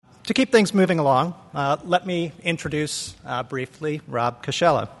To keep things moving along, let me introduce briefly Rob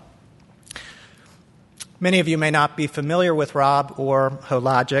Cascella. Many of you may not be familiar with Rob or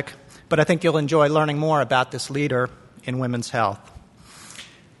Hologic, but I think you'll enjoy learning more about this leader in women's health.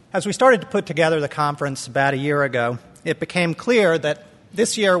 As we started to put together the conference about a year ago, it became clear that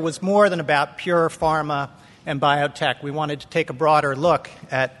this year was more than about pure pharma and biotech. We wanted to take a broader look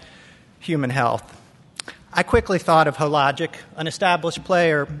at human health. I quickly thought of Hologic, an established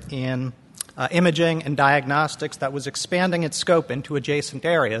player in imaging and diagnostics that was expanding its scope into adjacent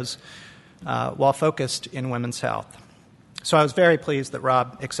areas while focused in women's health. So I was very pleased that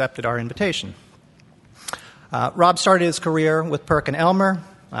Rob accepted our invitation. Rob started his career with Perkin-Elmer,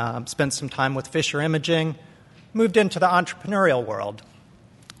 spent some time with Fisher Imaging, moved into the entrepreneurial world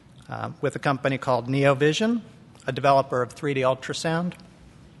with a company called NeoVision, a developer of 3D ultrasound.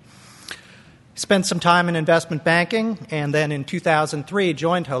 Spent some time in investment banking, and then in 2003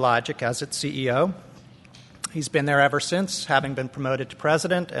 joined Hologic as its CEO. He's been there ever since, having been promoted to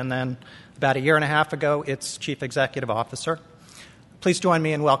president, and then about a year and a half ago, its chief executive officer. Please join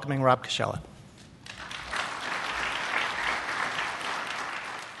me in welcoming Rob Cascella.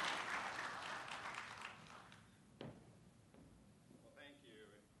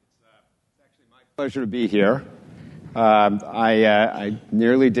 Pleasure to be here. I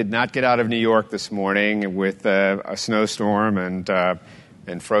nearly did not get out of New York this morning with a snowstorm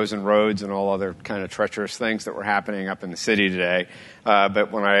and frozen roads and all other kind of treacherous things that were happening up in the city today.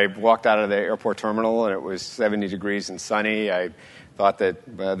 But when I walked out of the airport terminal and it was 70 degrees and sunny, I thought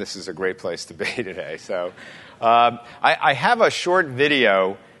that this is a great place to be today. So I have a short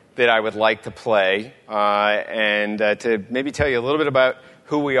video that I would like to play and to maybe tell you a little bit about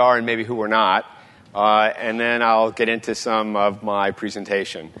who we are and maybe who we're not. And then I'll get into some of my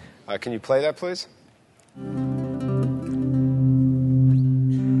presentation. Can you play that, please?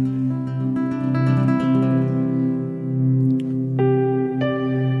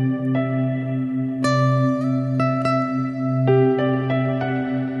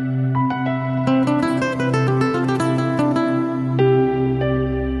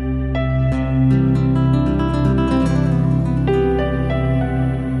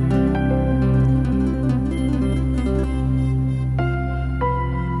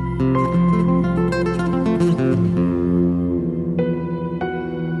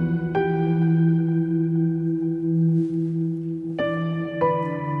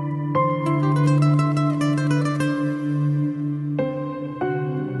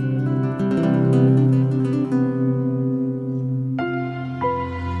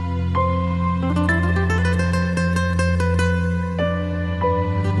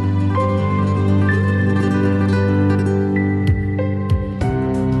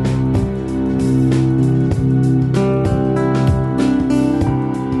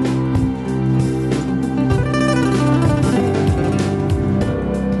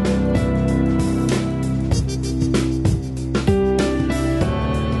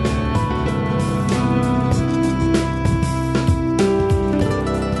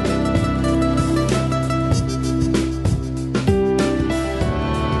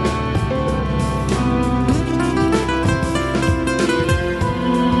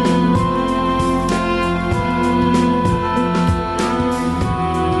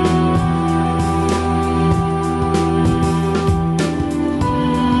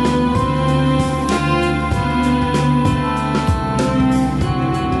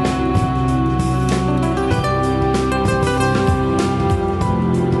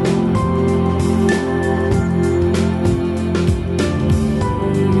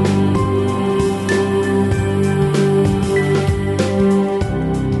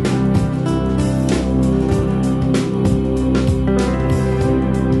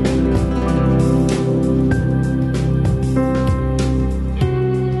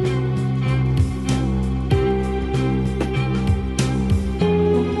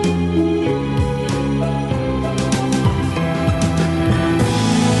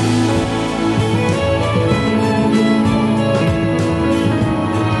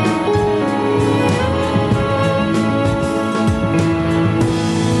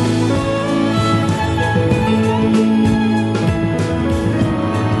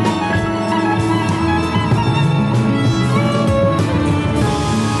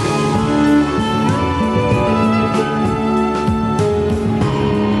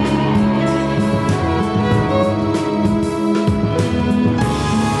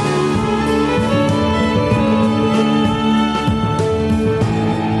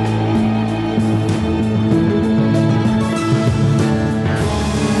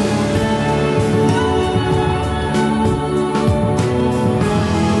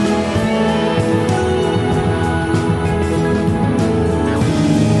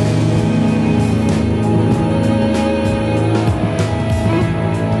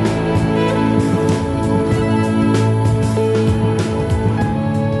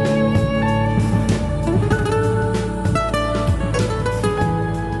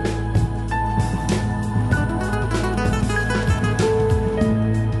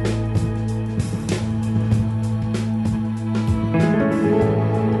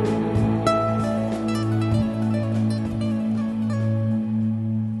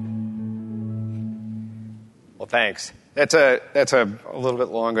 thanks. That's a little bit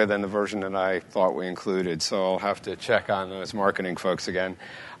longer than the version that I thought we included, so I'll have to check on those marketing folks again.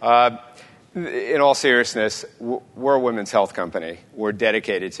 In all seriousness, we're a women's health company. We're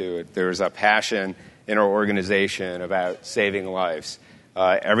dedicated to it. There's a passion in our organization about saving lives.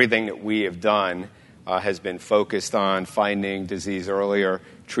 Everything that we have done has been focused on finding disease earlier,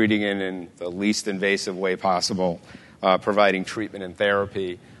 treating it in the least invasive way possible, providing treatment and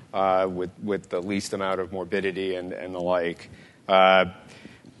therapy with the least amount of morbidity and the like.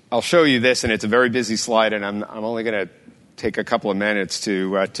 I'll show you this, and it's a very busy slide, and I'm only going to take a couple of minutes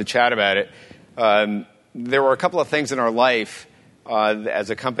to chat about it. There were a couple of things in our life as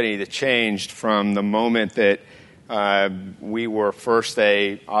a company that changed from the moment that we were first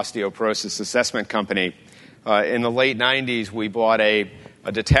a osteoporosis assessment company. In the late 90s, we bought a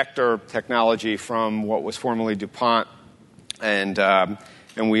detector technology from what was formerly DuPont, and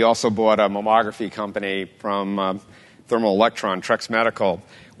we also bought a mammography company from Thermal Electron, Trex Medical.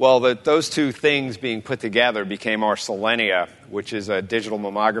 Well, those two things being put together became our Selenia, which is a digital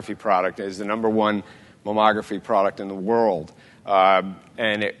mammography product. It is the number one mammography product in the world.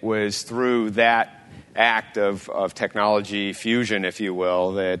 And it was through that act of technology fusion, if you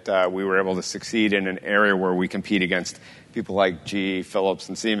will, that we were able to succeed in an area where we compete against people like GE, Philips,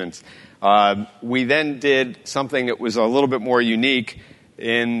 and Siemens. We then did something that was a little bit more unique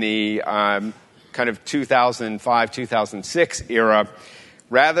in the kind of 2005, 2006 era.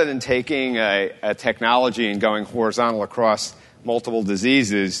 Rather than taking a technology and going horizontal across multiple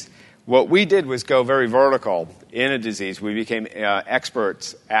diseases, what we did was go very vertical in a disease. We became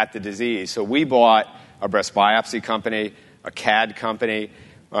experts at the disease. So we bought a breast biopsy company, a CAD company.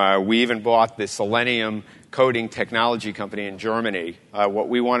 We even bought the selenium coding technology company in Germany. What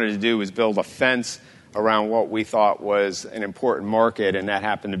we wanted to do was build a fence around what we thought was an important market, and that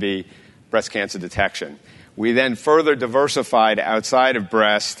happened to be breast cancer detection. We then further diversified outside of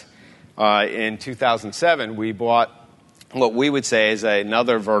breast. In 2007, we bought what we would say is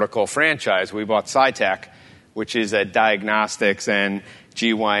another vertical franchise. We bought Cytec, which is a diagnostics and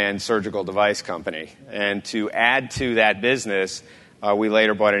GYN surgical device company. And to add to that business, we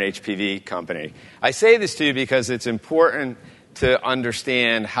later bought an HPV company. I say this to you because it's important to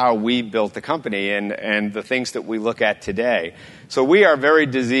understand how we built the company and the things that we look at today. So we are very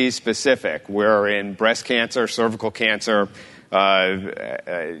disease specific. We're in breast cancer, cervical cancer,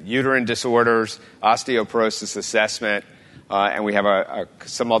 uterine disorders, osteoporosis assessment, and we have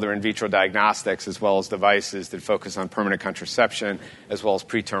some other in vitro diagnostics as well as devices that focus on permanent contraception as well as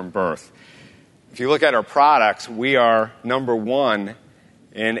preterm birth. If you look at our products, we are number one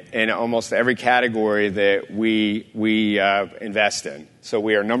in almost every category that we invest in. So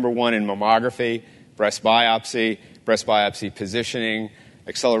we are number one in mammography, breast biopsy positioning,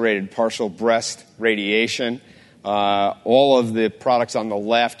 accelerated partial breast radiation. All of the products on the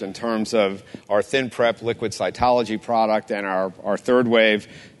left in terms of our thin prep liquid cytology product and our third wave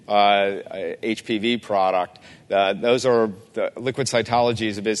HPV product. Those are the liquid cytology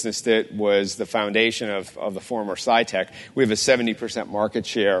is a business that was the foundation of the former Cytec. We have a 70% market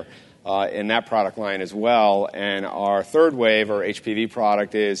share in that product line as well, and our third wave, or HPV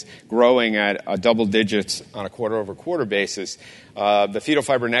product, is growing at double digits on a quarter-over-quarter basis. The fetal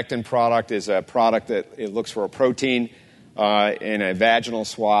fibronectin product is a product that it looks for a protein in a vaginal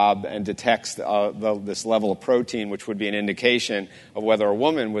swab and detects this level of protein, which would be an indication of whether a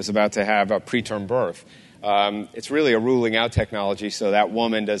woman was about to have a preterm birth. It's really a ruling out technology, so that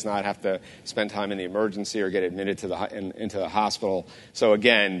woman does not have to spend time in the emergency or get admitted into the hospital. So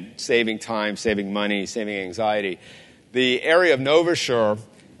again, saving time, saving money, saving anxiety. The area of NovaSure,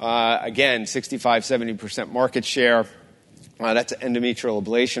 again, 65-70% market share. That's an endometrial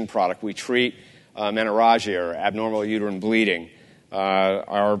ablation product. We treat menorrhagia, or abnormal uterine bleeding.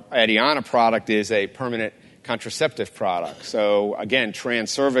 Our Adiana product is a permanent contraceptive product. So again,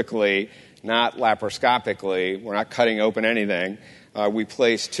 transcervically, not laparoscopically. We're not cutting open anything. We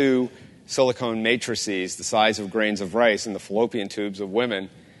place 2 silicone matrices the size of grains of rice in the fallopian tubes of women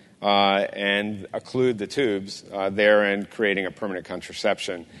and occlude the tubes, therein creating a permanent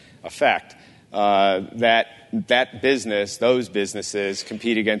contraception effect. That business, those businesses,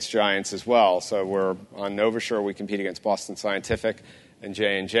 compete against giants as well. So we're on NovaSure, we compete against Boston Scientific and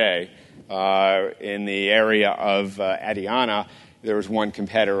J&J. In the area of Adiana, there was one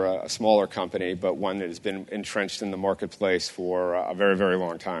competitor, a smaller company, but one that has been entrenched in the marketplace for a very, very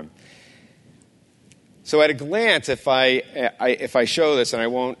long time. So at a glance, if I show this, and I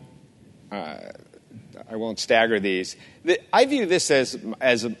won't stagger these, I view this as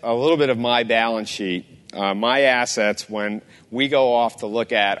a little bit of my balance sheet, my assets when we go off to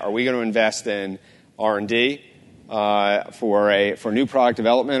look at, are we going to invest in R&D? for new product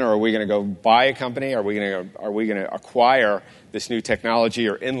development, or are we going to go buy a company? Are we going to acquire this new technology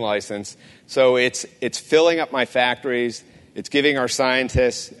or in-license? So it's filling up my factories. It's giving our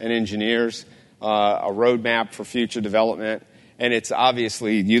scientists and engineers a roadmap for future development. And it's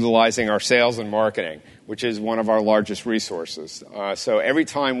obviously utilizing our sales and marketing, which is one of our largest resources. So every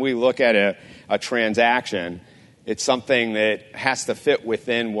time we look at a transaction, it's something that has to fit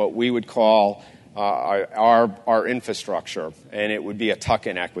within what we would call our infrastructure, and it would be a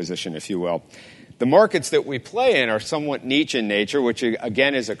tuck-in acquisition, if you will. The markets that we play in are somewhat niche in nature, which,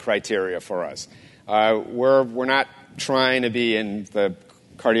 again, is a criteria for us. We're not trying to be in the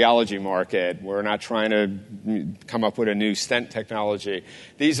cardiology market. We're not trying to come up with a new stent technology.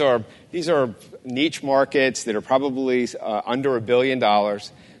 These are niche markets that are probably under $1 billion.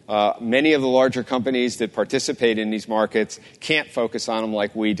 Many of the larger companies that participate in these markets can't focus on them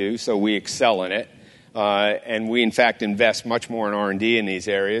like we do, so we excel in it. And we, in fact, invest much more in R&D in these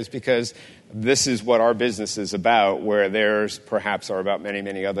areas because this is what our business is about, where theirs perhaps are about many,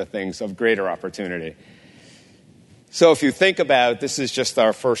 many other things of greater opportunity. So if you think about, this is just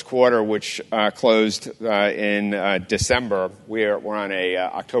our first quarter, which closed in December. We're on a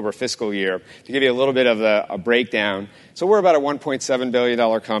October fiscal year. To give you a little bit of a breakdown, so we're about a $1.7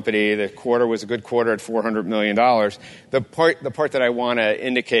 billion company. The quarter was a good quarter at $400 million. The part that I want to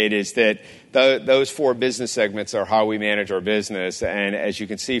indicate is that those four business segments are how we manage our business. And as you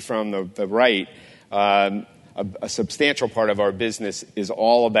can see from the right, a substantial part of our business is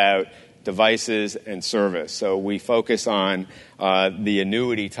all about devices and service. So we focus on the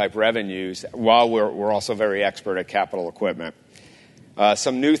annuity-type revenues while we're also very expert at capital equipment.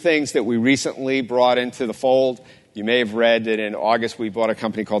 Some new things that we recently brought into the fold. You may have read that in August we bought a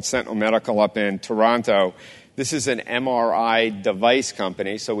company called Sentinel Medical up in Toronto. This is an MRI device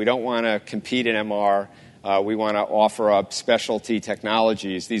company, so we don't want to compete in MR. We want to offer up specialty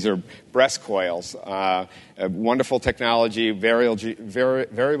technologies. These are breast coils, a wonderful technology,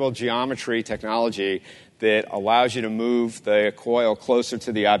 variable geometry technology that allows you to move the coil closer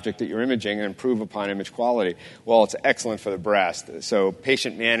to the object that you're imaging and improve upon image quality. Well, it's excellent for the breast. So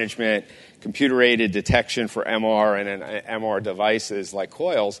patient management, computer-aided detection for MR and MR devices like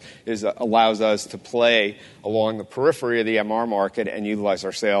coils allows us to play along the periphery of the MR market and utilize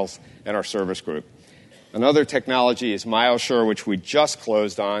our sales and our service group. Another technology is MyoSure, which we just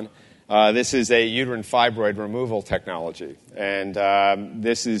closed on. This is a uterine fibroid removal technology, and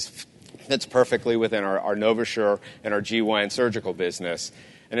this fits perfectly within our NovaSure and our GYN surgical business.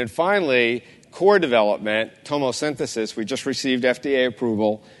 And then finally, core development, tomosynthesis. We just received FDA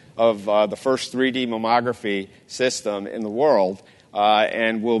approval of the first 3D mammography system in the world,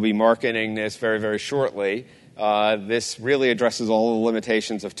 and we'll be marketing this very, very shortly. This really addresses all the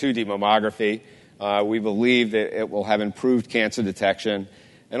limitations of 2D mammography. We believe that it will have improved cancer detection.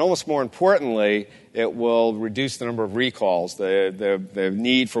 And almost more importantly, it will reduce the number of recalls, the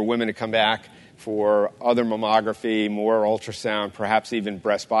need for women to come back for other mammography, more ultrasound, perhaps even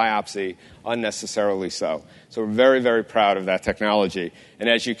breast biopsy, unnecessarily so. So we're very, very proud of that technology. And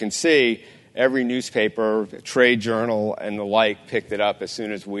as you can see, every newspaper, trade journal, and the like picked it up as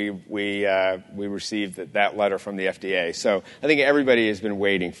soon as we received that letter from the FDA. So I think everybody has been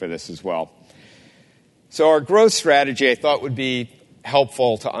waiting for this as well. So our growth strategy, I thought, would be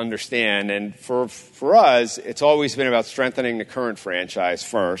helpful to understand. And for us, it's always been about strengthening the current franchise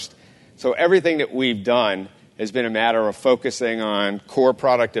first. So everything that we've done has been a matter of focusing on core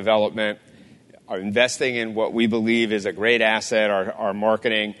product development, investing in what we believe is a great asset, our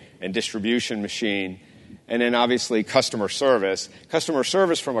marketing and distribution machine, and then obviously customer service. Customer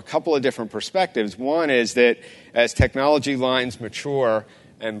service from a couple of different perspectives. One is that as technology lines mature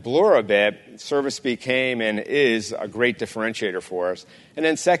and blur a bit, service became and is a great differentiator for us. And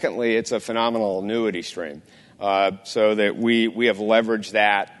then secondly, it's a phenomenal annuity stream. So that we have leveraged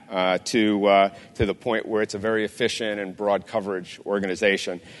that to the point where it's a very efficient and broad coverage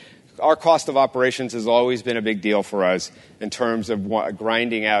organization. Our cost of operations has always been a big deal for us in terms of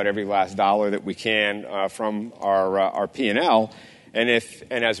grinding out every last dollar that we can from our P&L. And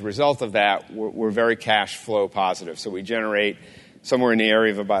as a result of that, we're very cash flow positive. So we generate somewhere in the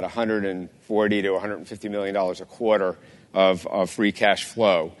area of about $140 to $150 million a quarter of free cash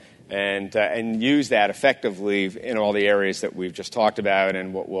flow, and use that effectively in all the areas that we've just talked about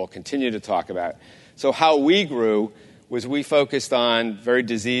and what we'll continue to talk about. So how we grew was we focused on very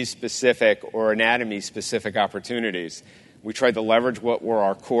disease-specific or anatomy-specific opportunities. We tried to leverage what were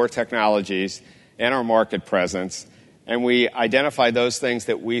our core technologies and our market presence, and we identified those things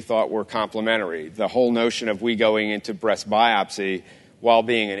that we thought were complementary. The whole notion of we going into breast biopsy while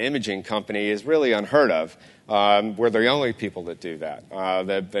being an imaging company is really unheard of. We're the only people that do that.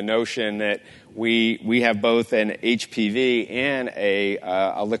 The notion that we have both an HPV and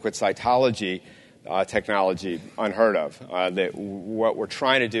a liquid cytology technology, unheard of. That what we're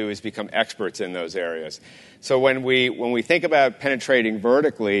trying to do is become experts in those areas. So when we think about penetrating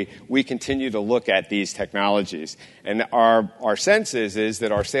vertically, we continue to look at these technologies. And our sense is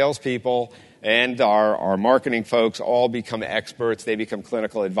that our salespeople and our marketing folks all become experts. They become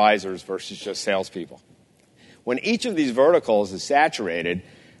clinical advisors versus just salespeople. When each of these verticals is saturated,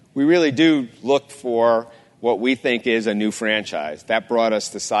 we really do look for what we think is a new franchise. That brought us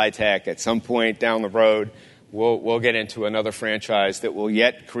to SciTech. At some point down the road, we'll get into another franchise that will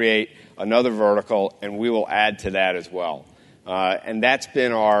yet create another vertical, and we will add to that as well. And that's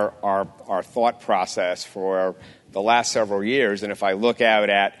been our thought process for the last several years. And if I look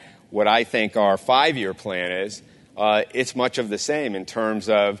out at what I think our 5-year plan is, it's much of the same in terms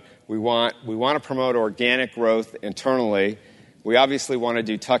of we want to promote organic growth internally. We obviously want to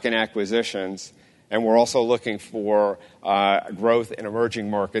do tuck-in acquisitions, and we're also looking for growth in emerging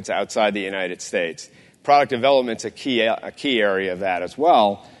markets outside the United States. Product development's a key area of that as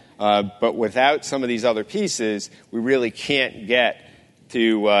well, but without some of these other pieces, we really can't get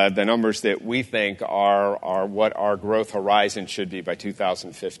to the numbers that we think are what our growth horizon should be by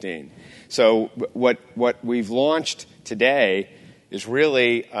 2015. So what we've launched today is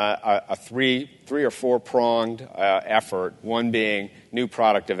really a three or four-pronged effort, one being new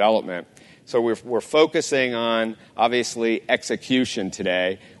product development. So we're focusing on, obviously, execution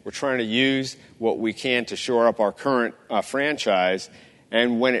today. We're trying to use what we can to shore up our current franchise.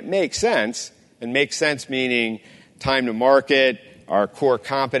 And when it makes sense, and makes sense meaning time to market, our core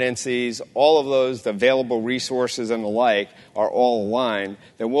competencies, all of those, the available resources and the like, are all aligned,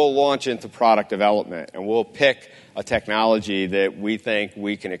 then we'll launch into product development, and we'll pick a technology that we think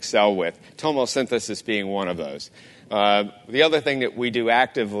we can excel with, tomosynthesis being one of those. The other thing that we do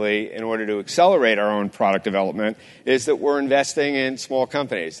actively in order to accelerate our own product development is that we're investing in small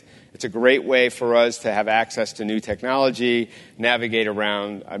companies. It's a great way for us to have access to new technology, navigate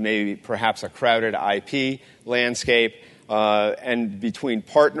around maybe perhaps a crowded IP landscape, and between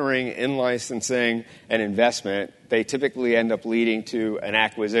partnering, in-licensing, and investment, they typically end up leading to an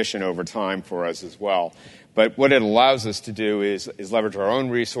acquisition over time for us as well. But what it allows us to do is leverage our own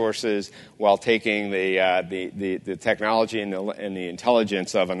resources while taking the technology and the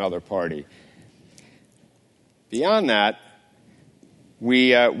intelligence of another party. Beyond that,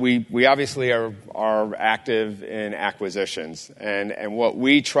 we obviously are active in acquisitions, and what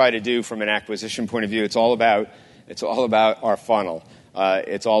we try to do from an acquisition point of view, it's all about our funnel.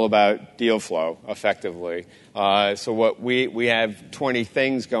 It's all about deal flow, effectively. So what we have 20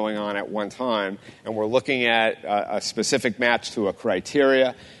 things going on at one time, and we're looking at a specific match to a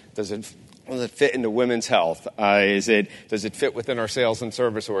criteria. Does it fit into women's health? Does it fit within our sales and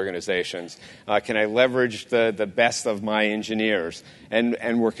service organizations? Can I leverage the best of my engineers?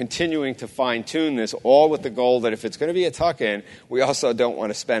 And we're continuing to fine-tune this, all with the goal that if it's going to be a tuck-in, we also don't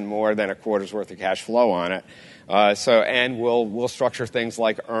want to spend more than a quarter's worth of cash flow on it. And we'll structure things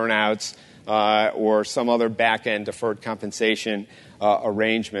like earn-outs or some other back-end deferred compensation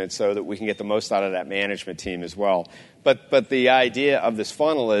arrangement so that we can get the most out of that management team as well. But the idea of this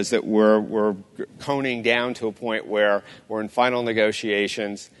funnel is that we're coning down to a point where we're in final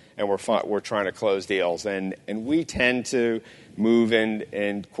negotiations and we're trying to close deals. And we tend to move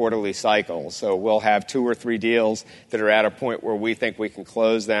in quarterly cycles. So we'll have 2 or 3 deals that are at a point where we think we can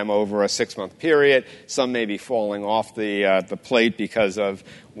close them over a 6-month period. Some may be falling off the plate because of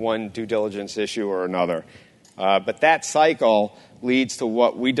one due diligence issue or another. But that cycle leads to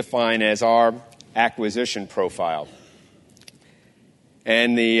what we define as our acquisition profile.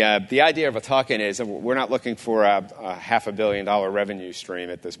 And the idea of a tuck-in is we're not looking for a $500 million revenue stream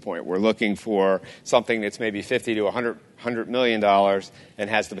at this point. We're looking for something that's maybe $50 to $100 million and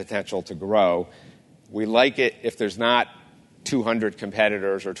has the potential to grow. We like it if there's not 200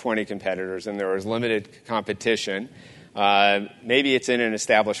 competitors or 20 competitors and there is limited competition. Maybe it's in an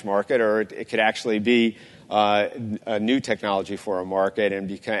established market, or it could actually be a new technology for a market and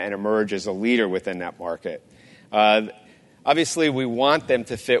emerge as a leader within that market. Obviously, we want them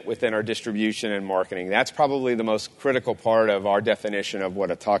to fit within our distribution and marketing. That's probably the most critical part of our definition of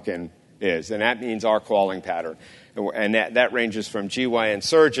what a tuck-in is, and that means our calling pattern. And that ranges from GYN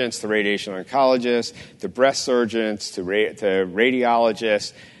surgeons to radiation oncologists to breast surgeons to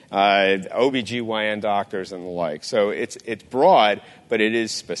radiologists, OB-GYN doctors, and the like. So it's broad, but it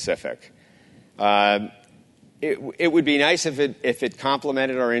is specific. It would be nice if it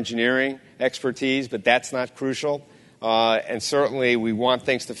complemented our engineering expertise, but that's not crucial. And certainly we want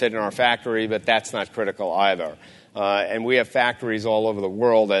things to fit in our factory, but that's not critical either. And we have factories all over the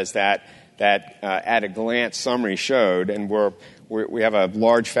world, as that at a glance summary showed, and we have a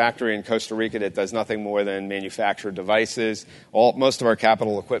large factory in Costa Rica that does nothing more than manufacture devices. Most of our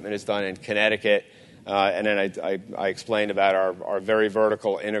capital equipment is done in Connecticut. And then I explained about our very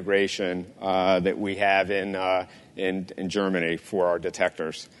vertical integration that we have in Germany for our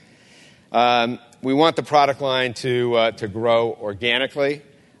detectors. We want the product line to grow organically,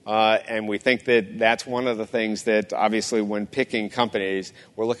 and we think that that's one of the things that, obviously, when picking companies,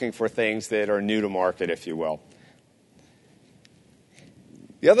 we're looking for things that are new to market, if you will.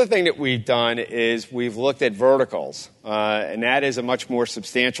 The other thing that we've done is we've looked at verticals, and that is a much more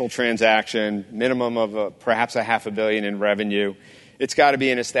substantial transaction, minimum of perhaps $500 million in revenue. It's got to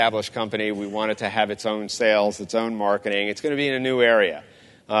be an established company. We want it to have its own sales, its own marketing. It's going to be in a new area.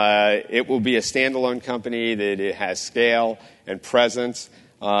 It will be a standalone company that it has scale and presence.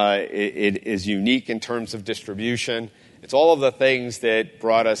 It is unique in terms of distribution. It's all of the things that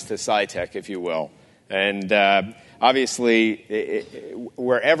brought us to SciTech, if you will. And obviously,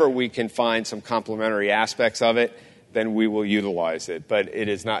 wherever we can find some complementary aspects of it, then we will utilize it. But it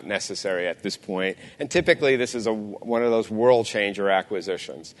is not necessary at this point. And typically, this is one of those world-changer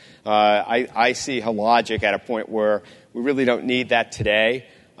acquisitions. I see Hologic at a point where we really don't need that today.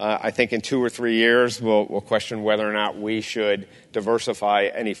 I think in 2 or 3 years, we'll question whether or not we should diversify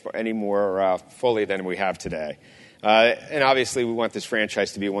any more fully than we have today. And obviously, we want this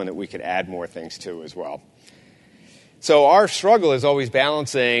franchise to be one that we could add more things to as well. So our struggle is always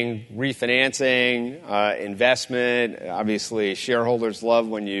balancing refinancing, investment. Obviously, shareholders love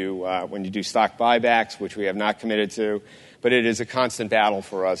when you do stock buybacks, which we have not committed to. But it is a constant battle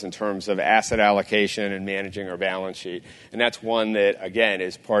for us in terms of asset allocation and managing our balance sheet. And that's one that, again,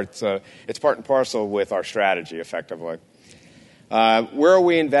 it's part and parcel with our strategy, effectively. Where are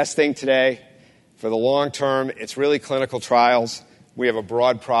we investing today? For the long term, it's really clinical trials. We have a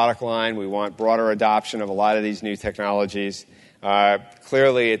broad product line. We want broader adoption of a lot of these new technologies.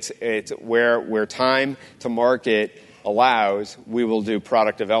 Clearly, it's where time to market allows, we will do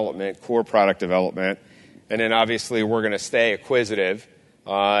product development, core product development. And then, obviously, we're going to stay acquisitive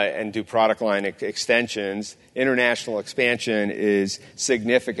and do product line extensions. International expansion is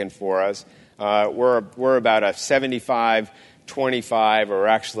significant for us. We're about a 75-25, or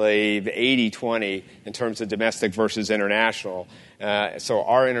actually 80-20 in terms of domestic versus international. So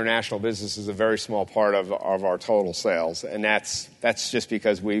our international business is a very small part of our total sales. And that's just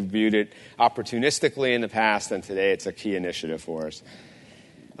because we've viewed it opportunistically in the past, and today it's a key initiative for us.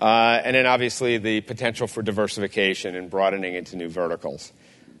 And then, obviously, the potential for diversification and broadening into new verticals.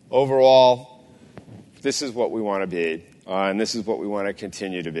 Overall, this is what we want to be, and this is what we want to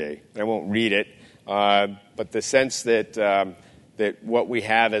continue to be. I won't read it, but the sense that what we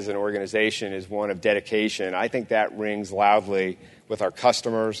have as an organization is one of dedication, I think that rings loudly with our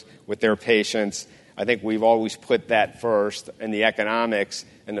customers, with their patients. I think we've always put that first, and the economics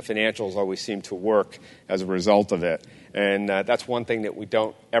and the financials always seem to work as a result of it. And that's one thing that we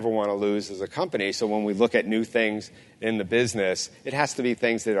don't ever want to lose as a company. So when we look at new things in the business, it has to be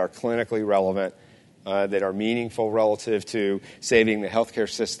things that are clinically relevant, that are meaningful relative to saving the healthcare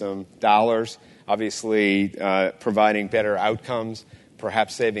system dollars, obviously providing better outcomes,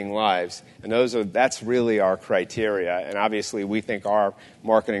 perhaps saving lives. And that's really our criteria. And obviously, we think our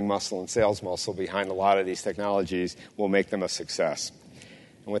marketing muscle and sales muscle behind a lot of these technologies will make them a success.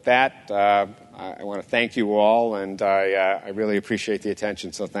 And with that, I want to thank you all, and I really appreciate the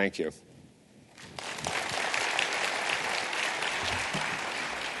attention, so thank you.